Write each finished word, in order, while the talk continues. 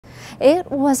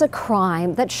It was a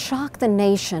crime that shocked the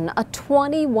nation. A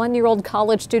 21-year-old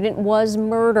college student was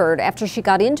murdered after she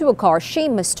got into a car she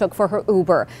mistook for her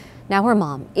Uber. Now her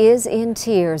mom is in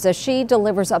tears as she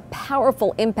delivers a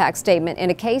powerful impact statement in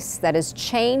a case that has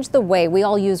changed the way we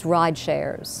all use ride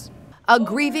shares. A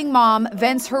grieving mom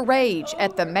vents her rage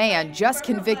at the man just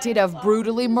convicted of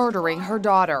brutally murdering her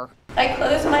daughter. I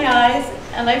close my eyes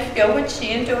and I feel what she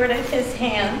endured at his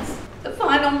hands. The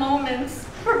final moments,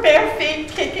 her bare feet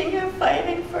kicking and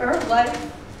fighting for her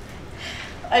life.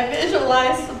 I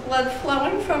visualize the blood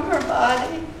flowing from her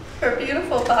body, her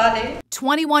beautiful body.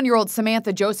 21-year-old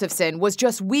Samantha Josephson was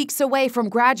just weeks away from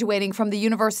graduating from the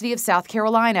University of South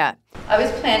Carolina. I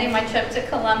was planning my trip to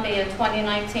Columbia in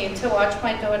 2019 to watch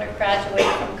my daughter graduate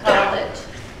from college.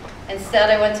 Instead,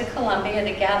 I went to Columbia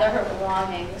to gather her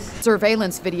belongings.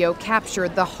 Surveillance video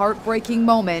captured the heartbreaking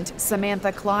moment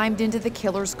Samantha climbed into the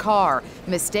killer's car,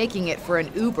 mistaking it for an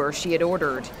Uber she had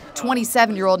ordered.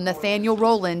 27-year-old Nathaniel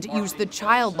Rowland used the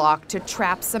child lock to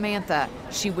trap Samantha.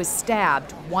 She was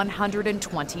stabbed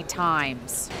 120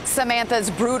 times. Samantha's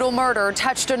brutal murder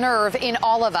touched a nerve in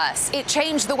all of us. It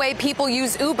changed the way people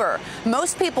use Uber.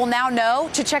 Most people now know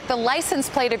to check the license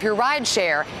plate of your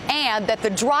rideshare and that the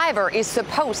driver is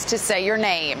supposed to say your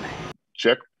name.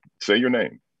 Check, say your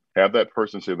name. Have that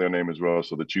person say their name as well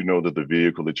so that you know that the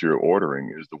vehicle that you're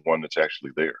ordering is the one that's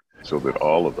actually there, so that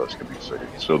all of us can be safe,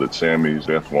 so that Sammy's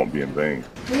death won't be in vain.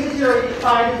 We the jury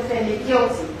find the defendant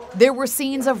guilty. There were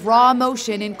scenes of raw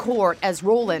emotion in court as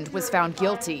Rowland was found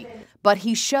guilty, but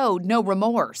he showed no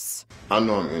remorse. I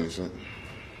know I'm innocent.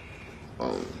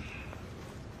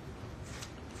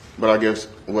 But I guess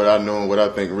what I know and what I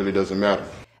think really doesn't matter.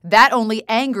 That only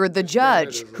angered the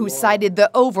judge, who cited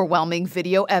the overwhelming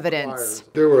video evidence.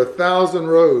 There were 1,000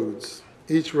 roads.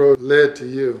 Each road led to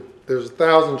you. There's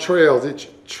 1,000 trails. Each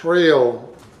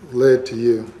trail led to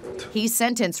you. He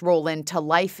sentenced Rowland to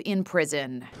life in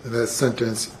prison. That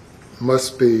sentence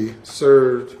must be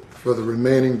served for the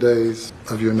remaining days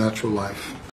of your natural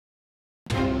life.